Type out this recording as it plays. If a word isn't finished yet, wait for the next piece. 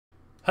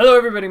Hello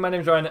everybody, my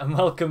name's Ryan and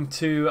welcome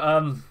to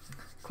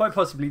quite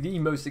possibly the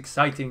most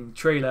exciting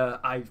trailer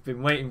I've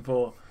been waiting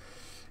for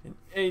in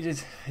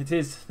ages. It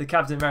is the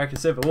Captain America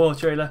Civil War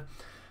trailer.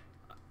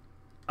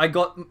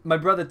 My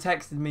brother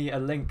texted me a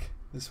link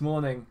this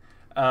morning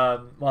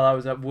while I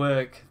was at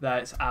work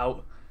that it's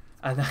out,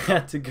 and I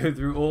had to go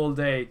through all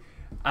day,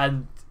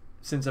 and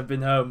since I've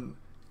been home,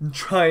 I'm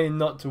trying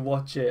not to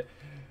watch it,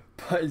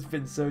 but it's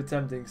been so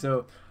tempting.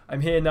 So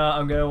I'm here now,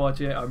 I'm going to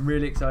watch it, I'm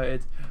really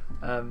excited.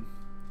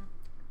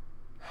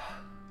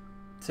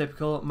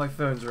 Typical, my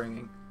phone's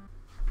ringing.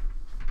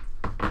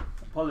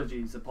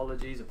 Apologies. I'm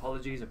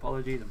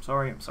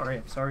sorry.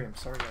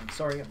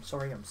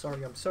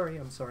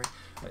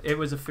 It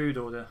was a food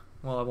order.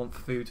 Well, I want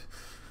food.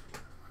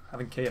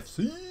 Having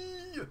KFC.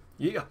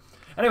 Yeah.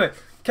 Anyway,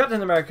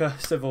 Captain America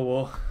Civil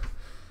War.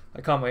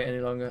 I can't wait any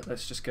longer.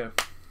 Let's just go.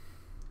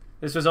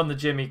 This was on the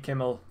Jimmy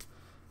Kimmel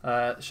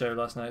show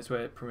last night. It's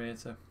where it premiered,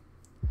 so.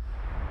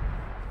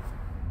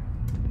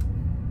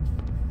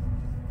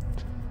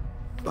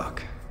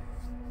 Buck.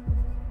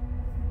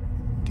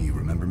 Do you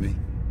remember me?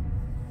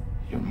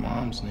 Your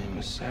mom's name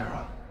was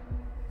Sarah.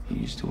 You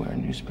used to wear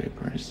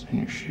newspapers in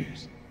your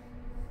shoes.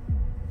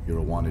 You're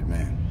a wanted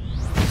man.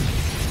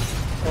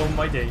 Oh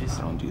my days.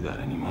 I don't do that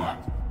anymore.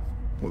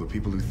 Well, the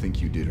people who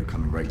think you did are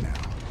coming right now.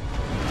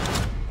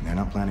 And they're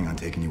not planning on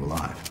taking you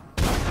alive.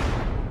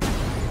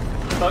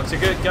 Buck's a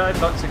good guy,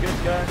 Buck's a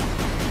good guy.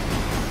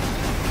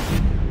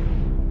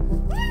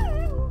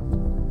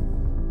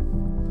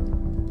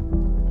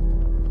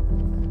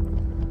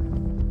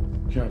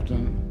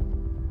 Captain,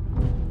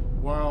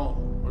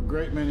 while a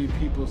great many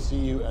people see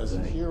you as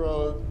a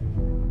hero,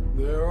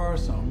 there are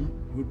some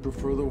who'd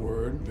prefer the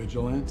word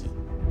vigilante.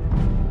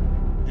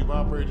 You've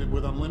operated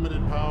with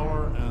unlimited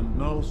power and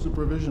no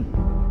supervision.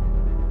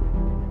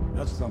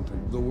 That's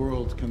something the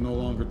world can no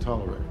longer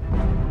tolerate.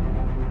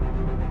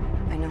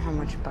 I know how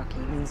much Bucky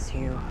means to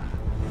you.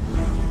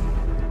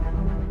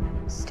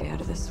 Stay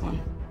out of this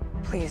one.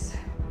 Please.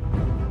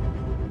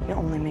 You'll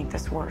only make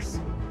this worse.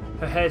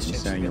 Her hair's You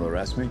changed. saying you'll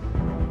arrest me?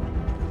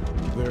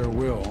 There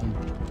will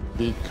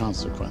be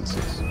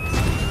consequences.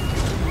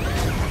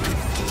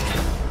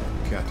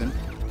 Captain,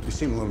 you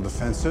seem a little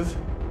defensive.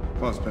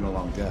 Well, it's been a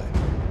long day.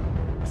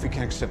 If we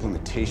can't accept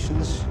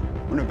limitations,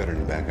 we're no better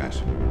than bad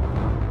guys.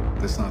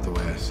 That's not the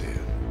way I see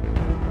it.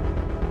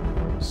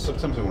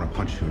 Sometimes I want to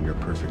punch you in your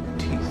perfect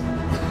teeth.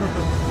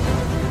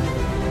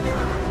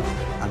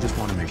 I just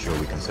want to make sure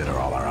we consider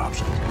all our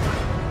options.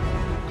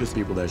 Because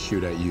people that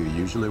shoot at you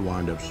usually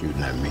wind up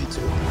shooting at me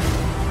too.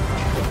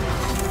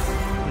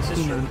 This is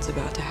You know true. what's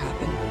about to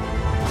happen.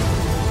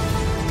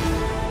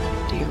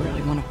 Do you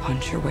really want to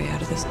punch your way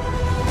out of this?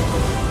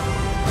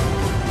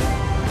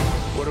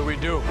 What do we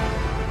do?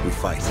 We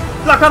fight.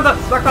 Black Panther!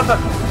 Black Panther!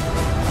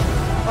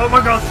 Oh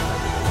my god!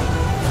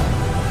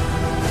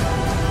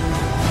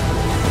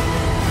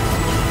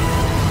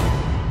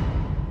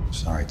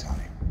 Sorry,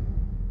 Tony.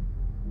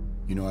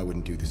 You know I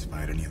wouldn't do this if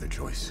I had any other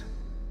choice.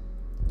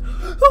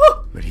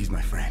 But he's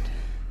my friend.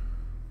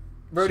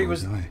 Rhodey So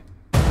was... I.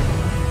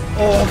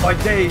 Oh my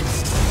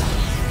days!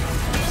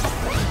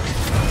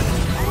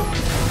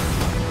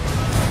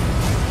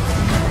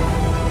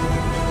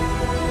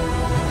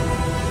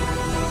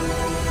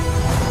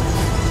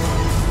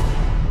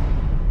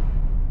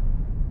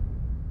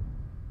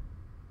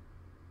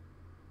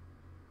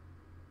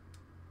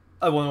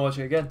 I want to watch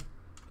it again.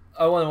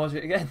 I want to watch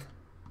it again.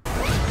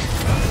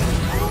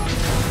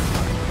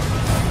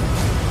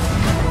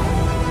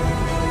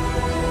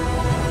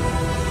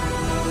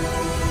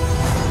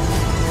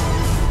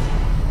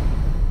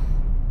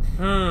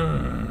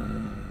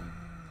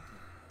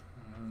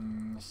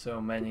 So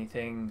many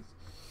things.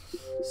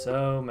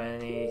 So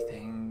many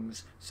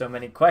things. So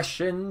many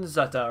questions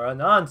that are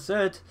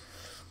unanswered.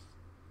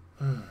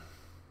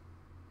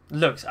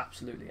 Looks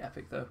absolutely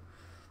epic though.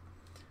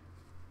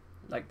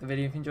 Like the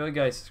video if you enjoyed,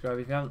 guys. Subscribe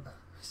if you haven't.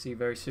 See you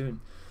very soon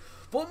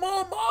for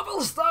more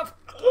Marvel stuff.